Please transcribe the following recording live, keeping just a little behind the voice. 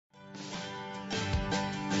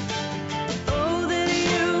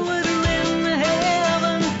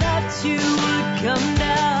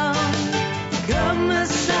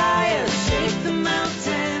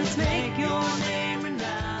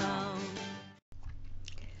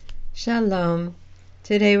Shalom.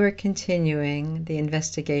 Today we're continuing the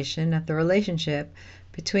investigation of the relationship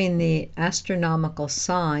between the astronomical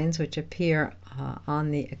signs which appear on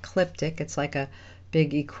the ecliptic. It's like a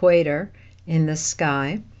big equator in the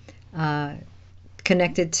sky,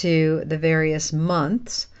 connected to the various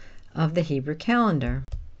months of the Hebrew calendar.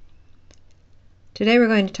 Today we're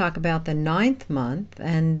going to talk about the 9th month,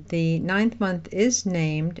 and the 9th month is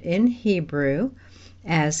named in Hebrew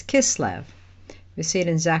as Kislev. We see it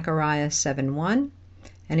in Zechariah 7:1.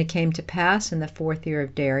 And it came to pass in the 4th year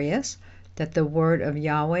of Darius that the word of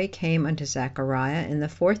Yahweh came unto Zechariah in the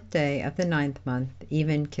 4th day of the 9th month,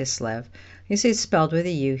 even Kislev. You see it's spelled with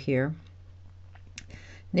a U here.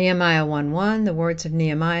 Nehemiah 1:1, the words of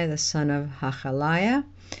Nehemiah the son of Hachaliah.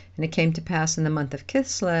 And it came to pass in the month of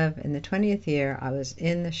Kislev, in the 20th year, I was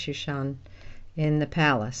in the Shushan, in the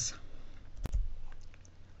palace.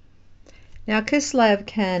 Now Kislev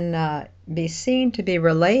can be seen to be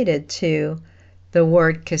related to the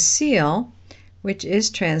word Kisil, which is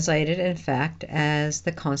translated in fact as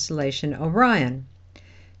the constellation Orion.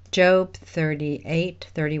 Job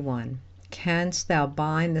 38:31. Canst thou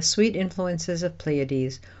bind the sweet influences of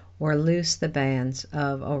Pleiades, or loose the bands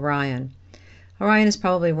of Orion? Orion is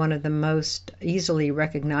probably one of the most easily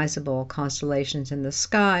recognizable constellations in the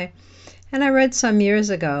sky, and I read some years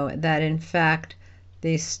ago that in fact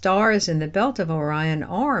the stars in the belt of Orion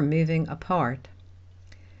are moving apart.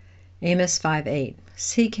 Amos 5:8.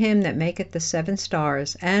 Seek him that maketh the 7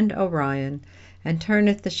 stars and Orion, and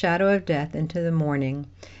turneth the shadow of death into the morning,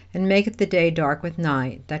 and maketh the day dark with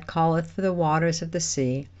night, that calleth for the waters of the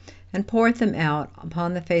sea, and poureth them out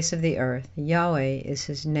upon the face of the earth. Yahweh is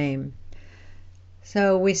his name.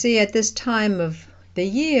 So we see at this time of the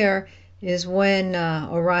year is when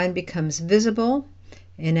Orion becomes visible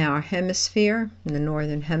in our hemisphere, in the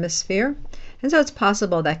northern hemisphere, and so it's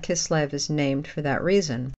possible that Kislev is named for that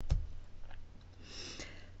reason.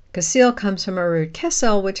 Kisil comes from a root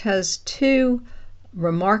kesel, which has 2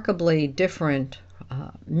 remarkably different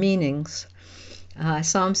meanings.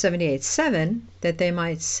 Psalm 78:7, that they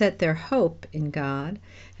might set their hope in God,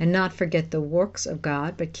 and not forget the works of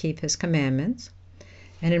God, but keep his commandments.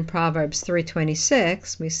 And in Proverbs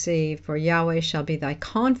 3:26, we see, for Yahweh shall be thy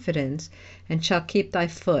confidence, and shall keep thy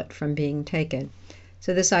foot from being taken.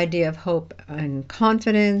 So this idea of hope and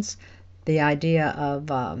confidence, the idea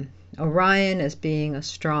of Orion as being a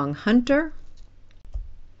strong hunter.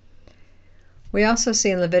 We also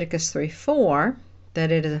see in Leviticus 3:4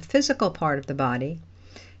 that it is a physical part of the body,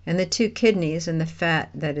 and the 2 kidneys and the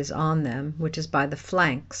fat that is on them, which is by the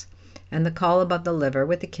flanks, and the caul above the liver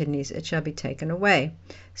with the kidneys, it shall be taken away.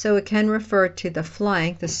 So it can refer to the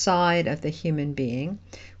flank, the side of the human being,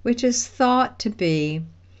 which is thought to be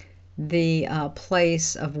the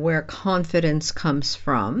place of where confidence comes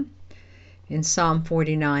from. In Psalm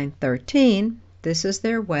 49:13, this is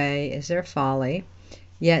their way, is their folly,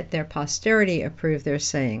 yet their posterity approve their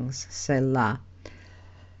sayings. Selah.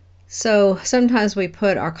 So sometimes we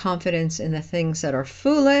put our confidence in the things that are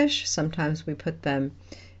foolish. Sometimes we could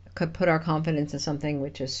put our confidence in something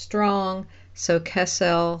which is strong. So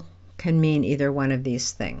Kesel can mean either one of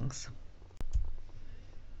these things.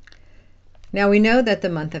 Now we know that the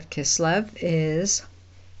month of Kislev is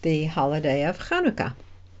the holiday of Chanukah.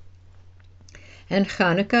 And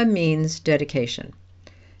Chanukah means dedication.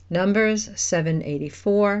 Numbers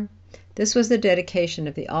 7:84. This was the dedication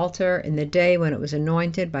of the altar in the day when it was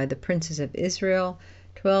anointed by the princes of Israel.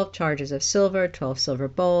 12 chargers of silver, 12 silver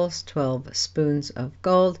bowls, 12 spoons of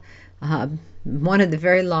gold. One of the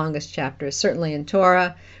very longest chapters, certainly in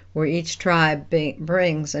Torah, where each tribe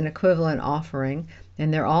brings an equivalent offering,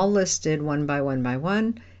 and they're all listed one by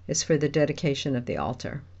one, is for the dedication of the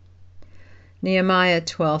altar. Nehemiah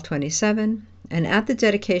 12:27. And at the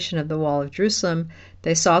dedication of the wall of Jerusalem,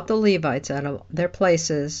 they sought the Levites out of their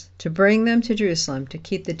places to bring them to Jerusalem to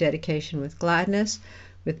keep the dedication with gladness,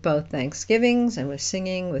 with both thanksgivings and with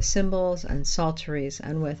singing, with cymbals and psalteries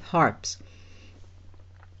and with harps.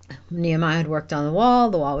 Nehemiah had worked on the wall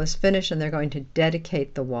was finished, and they're going to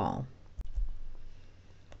dedicate the wall.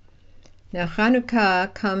 Now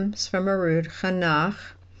Chanukah comes from a root, chanach,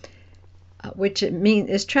 which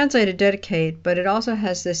is translated dedicate, but it also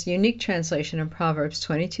has this unique translation in Proverbs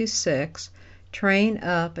 22:6, train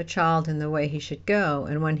up a child in the way he should go,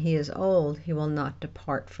 and when he is old, he will not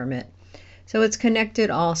depart from it. So it's connected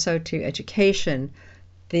also to education.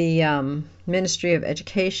 The Ministry of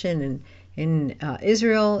Education in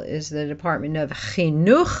Israel is the Department of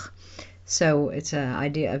Chinuch, so it's an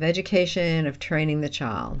idea of education, of training the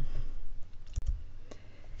child.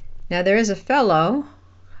 Now there is a fellow,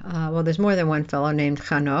 there's more than one fellow named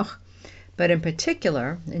Chanoch, But in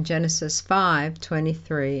particular, in Genesis 5,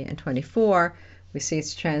 23, and 24, we see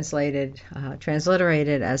it's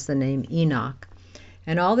transliterated as the name Enoch.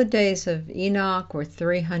 And all the days of Enoch were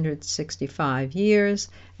 365 years,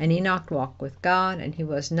 and Enoch walked with God, and he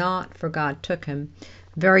was not, for God took him.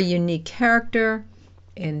 Very unique character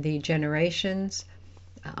in the generations.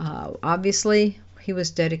 Obviously, he was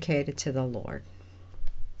dedicated to the Lord.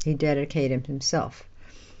 He dedicated himself.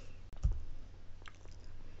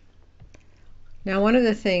 Now, one of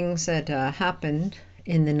the things that happened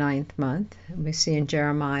in the 9th month, we see in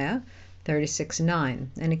Jeremiah 36:9,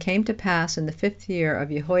 and it came to pass in the 5th year of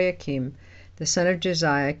Jehoiakim, the son of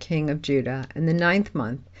Josiah, king of Judah, in the 9th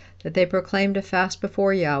month, that they proclaimed a fast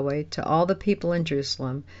before Yahweh to all the people in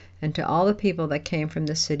Jerusalem, and to all the people that came from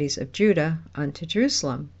the cities of Judah unto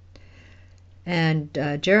Jerusalem. And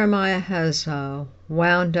Jeremiah has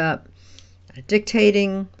wound up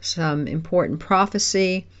dictating some important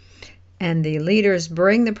prophecy, and the leaders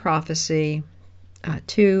bring the prophecy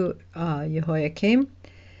to Jehoiakim,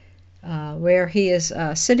 where he is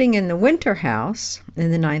sitting in the winter house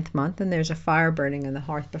in the 9th month, and there's a fire burning on the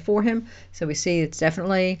hearth before him. So we see it's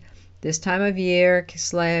definitely this time of year,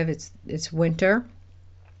 Kislev, it's winter.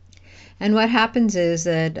 And what happens is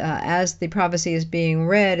that as the prophecy is being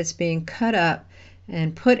read, it's being cut up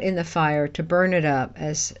and put in the fire to burn it up,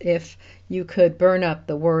 as if you could burn up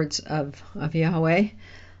the words of Yahweh.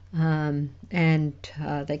 And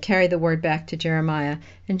they carry the word back to Jeremiah.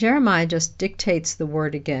 And Jeremiah just dictates the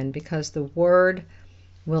word again, because the word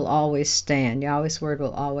will always stand. Yahweh's word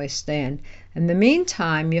will always stand. In the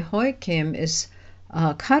meantime, Jehoiakim is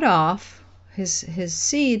cut off. His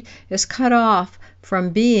seed is cut off from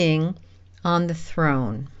being on the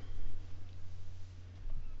throne.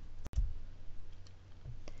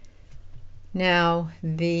 Now,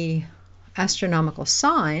 the astronomical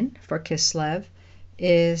sign for Kislev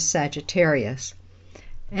is Sagittarius.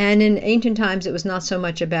 And in ancient times, it was not so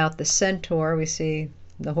much about the centaur, we see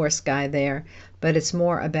the horse guy there, but it's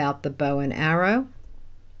more about the bow and arrow.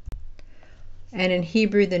 And in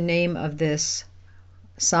Hebrew, the name of this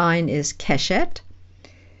sign is Keshet,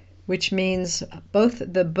 which means both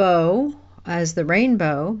the bow as the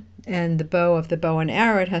rainbow and the bow of the bow and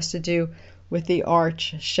arrow. It has to do with the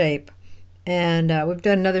arch shape. And we've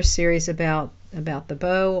done another series about the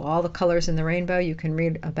bow, all the colors in the rainbow. You can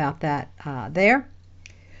read about that there.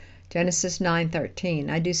 Genesis 9:13,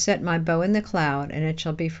 I do set my bow in the cloud, and it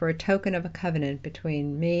shall be for a token of a covenant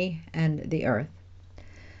between me and the earth.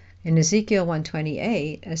 In Ezekiel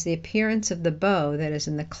 1:28, as the appearance of the bow that is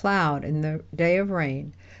in the cloud in the day of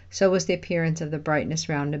rain, so was the appearance of the brightness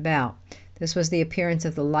round about. This was the appearance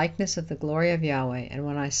of the likeness of the glory of Yahweh. And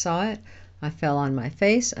when I saw it, I fell on my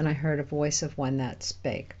face, and I heard a voice of one that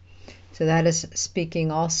spake. So that is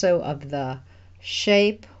speaking also of the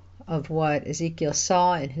shape of what Ezekiel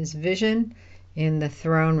saw in his vision in the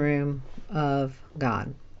throne room of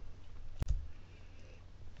God.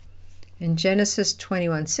 In Genesis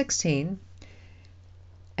 21:16,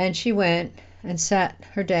 and she went and sat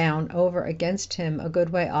her down over against him a good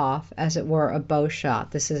way off, as it were a bow shot.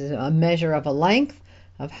 This is a measure of a length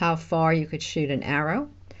of how far you could shoot an arrow.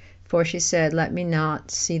 For she said, let me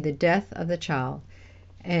not see the death of the child.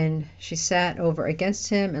 And she sat over against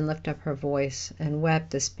him and lifted up her voice and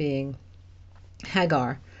wept, this being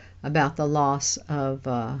Hagar, about the loss of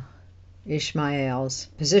Ishmael's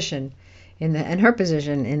position and her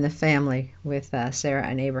position in the family with Sarah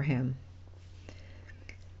and Abraham.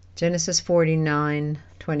 Genesis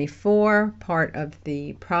 49:24, part of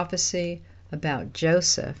the prophecy about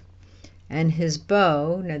Joseph and his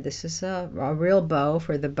bow. Now this is a real bow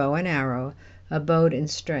for the bow and arrow, abode in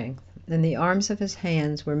strength. And the arms of his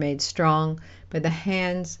hands were made strong by the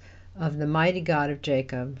hands of the mighty God of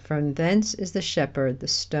Jacob. From thence is the shepherd, the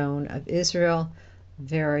stone of Israel.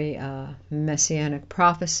 Very messianic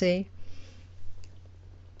prophecy.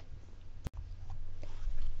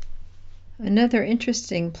 Another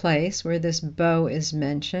interesting place where this bow is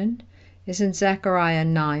mentioned is in Zechariah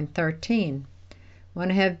 9:13.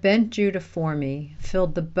 When I have bent Judah for me,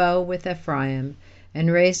 filled the bow with Ephraim, and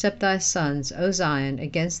raised up thy sons, O Zion,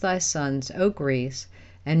 against thy sons, O Greece,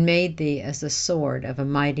 and made thee as the sword of a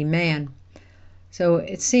mighty man. So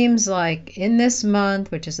it seems like in this month,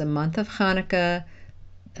 which is the month of Hanukkah,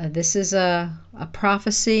 this is a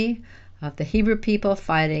prophecy of the Hebrew people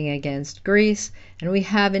fighting against Greece. And we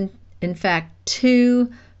have in fact two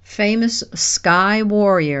famous sky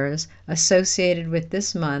warriors associated with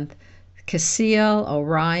this month, Kislev,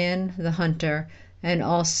 Orion, the hunter, and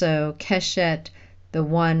also Keshet, the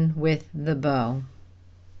one with the bow.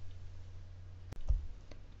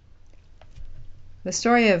 The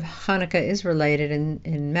story of Hanukkah is related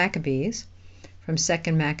in Maccabees, from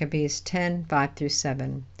 2 Maccabees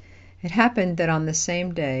 10:5-7. It happened that on the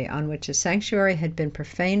same day on which the sanctuary had been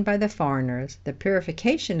profaned by the foreigners, the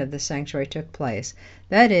purification of the sanctuary took place,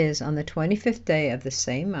 that is, on the 25th day of the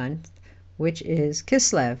same month, which is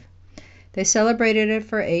Kislev. They celebrated it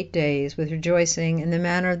for 8 days with rejoicing in the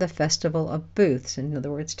manner of the festival of booths, in other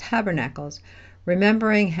words, tabernacles,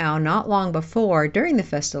 remembering how not long before, during the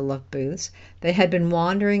festival of booths, they had been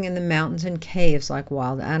wandering in the mountains and caves like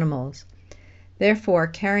wild animals. Therefore,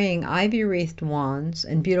 carrying ivy-wreathed wands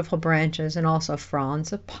and beautiful branches and also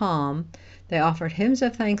fronds of palm, they offered hymns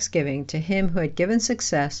of thanksgiving to him who had given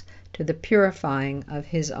success to the purifying of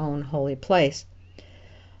his own holy place.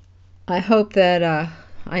 I hope that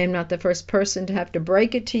I am not the first person to have to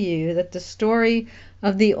break it to you that the story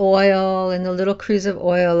of the oil and the little cruse of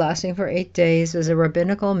oil lasting for 8 days is a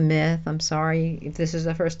rabbinical myth. I'm sorry if this is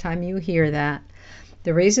the first time you hear that.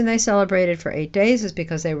 The reason they celebrated for 8 days is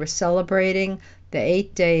because they were celebrating the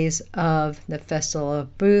 8 days of the Festival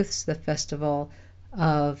of Booths, the Festival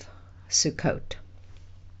of Sukkot.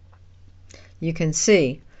 You can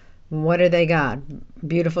see, what do they got?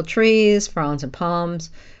 Beautiful trees, fronds and palms,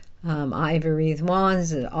 ivy-wreathed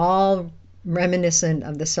wands, all reminiscent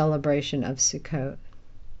of the celebration of Sukkot.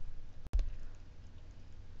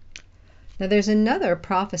 Now there's another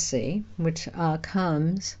prophecy which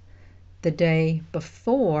comes the day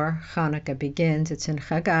before Hanukkah begins. It's in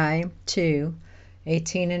Haggai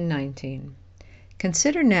 2:18 and 19.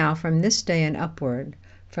 Consider now from this day and upward,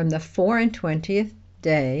 from the 24th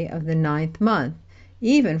day of the 9th month,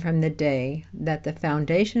 even from the day that the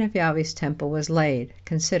foundation of Yahweh's temple was laid.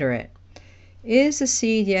 Consider it. Is the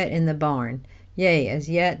seed yet in the barn? Yea, as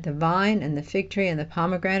yet the vine and the fig tree and the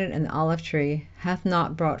pomegranate and the olive tree hath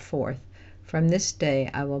not brought forth. From this day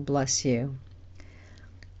I will bless you.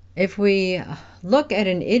 If we look at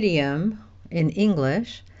an idiom in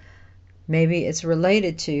English, maybe it's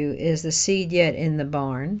related to, is the seed yet in the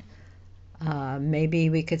barn? Maybe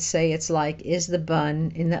we could say it's like, is the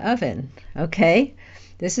bun in the oven? Okay?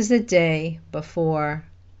 This is the day before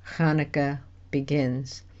Hanukkah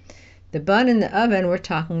begins. The bun in the oven we're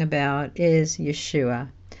talking about is Yeshua.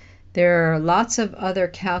 There are lots of other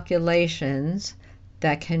calculations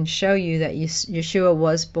that can show you that Yeshua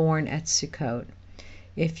was born at Sukkot.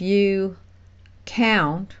 If you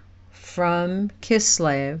count from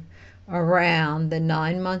Kislev around the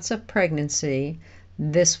 9 months of pregnancy,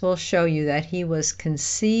 this will show you that he was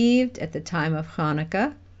conceived at the time of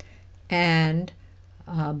Hanukkah and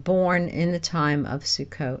born in the time of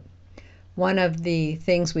Sukkot. One of the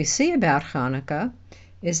things we see about Hanukkah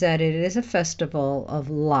is that it is a festival of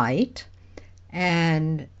light,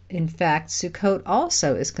 and in fact, Sukkot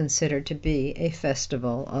also is considered to be a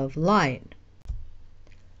festival of light.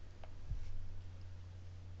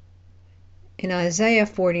 In Isaiah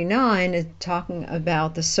 49, it's talking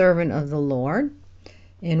about the servant of the Lord.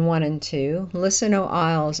 In 1 and 2, listen, O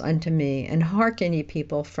isles, unto me, and hearken, ye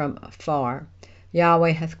people from afar.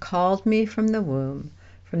 Yahweh hath called me from the womb,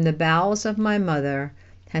 from the bowels of my mother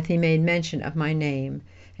hath he made mention of my name,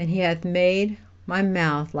 and he hath made my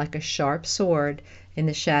mouth like a sharp sword. In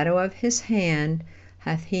the shadow of his hand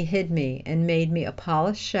hath he hid me, and made me a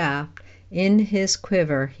polished shaft. In his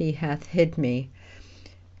quiver he hath hid me.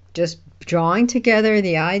 Just drawing together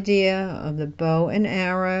the idea of the bow and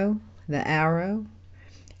arrow, the arrow,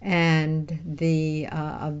 and the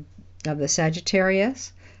of the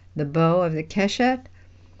Sagittarius, the bow of the Keshet,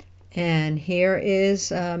 and here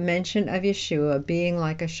is a mention of Yeshua being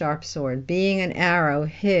like a sharp sword, being an arrow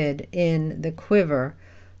hid in the quiver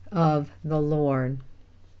of the Lord.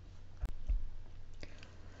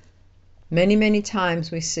 Many, many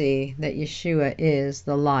times we see that Yeshua is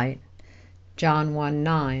the light. John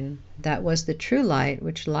 1:9, that was the true light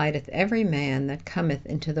which lighteth every man that cometh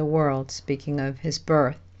into the world, speaking of his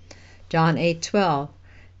birth. John 8:12,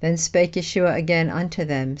 then spake Yeshua again unto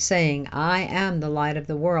them, saying, I am the light of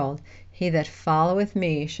the world. He that followeth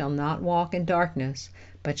me shall not walk in darkness,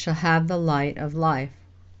 but shall have the light of life.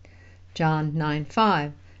 John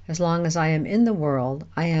 9:5, as long as I am in the world,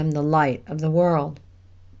 I am the light of the world.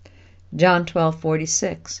 John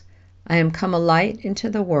 12:46, I am come a light into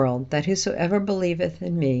the world, that whosoever believeth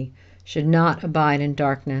in me should not abide in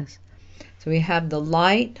darkness. So we have the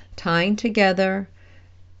light tying together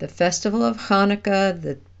the festival of Hanukkah,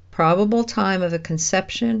 the probable time of the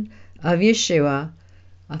conception of Yeshua,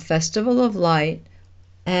 a festival of light,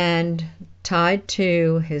 and tied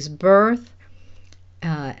to his birth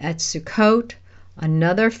at Sukkot,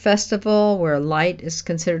 another festival where light is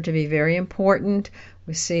considered to be very important.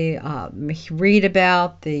 We see, read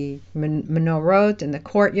about the menorot in the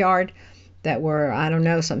courtyard that were,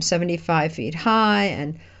 some 75 feet high,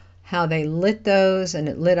 and how they lit those, and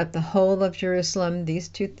it lit up the whole of Jerusalem. These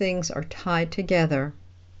two things are tied together.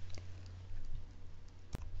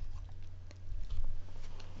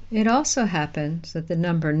 It also happens that the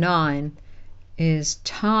number 9 is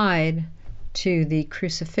tied to the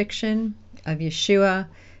crucifixion of Yeshua.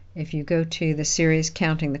 If you go to the series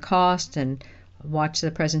Counting the Cost and watch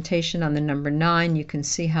the presentation on the number 9, you can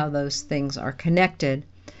see how those things are connected.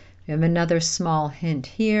 We have another small hint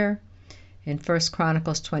here in 1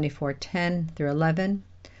 Chronicles 24:10 through 11.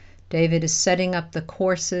 David is setting up the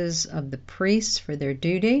courses of the priests for their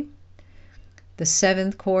duty. The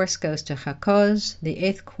 7th course goes to Hakoz. The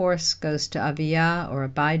 8th course goes to Abijah or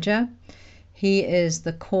Abijah. He is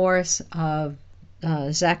the course of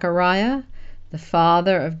Zechariah, the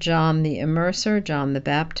father of John the Immerser, John the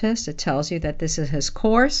Baptist. It tells you that this is his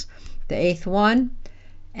course, the 8th one.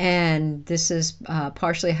 And this is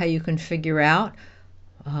partially how you can figure out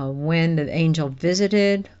when the angel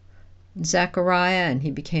visited Zechariah and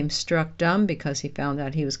he became struck dumb because he found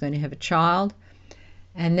out he was going to have a child.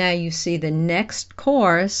 And now you see the next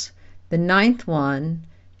course, the 9th one,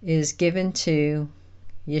 is given to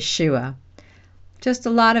Yeshua. Just a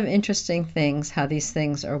lot of interesting things, how these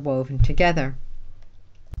things are woven together.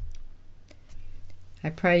 I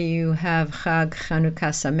pray you have Chag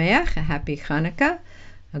Chanukah Sameach, a happy Chanukah,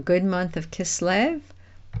 a good month of Kislev.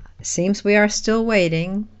 It seems we are still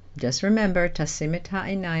waiting. Just remember, Tasim et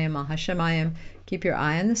ha'inayim al hashamayim. Keep your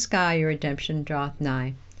eye on the sky, your redemption draweth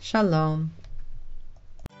nigh. Shalom.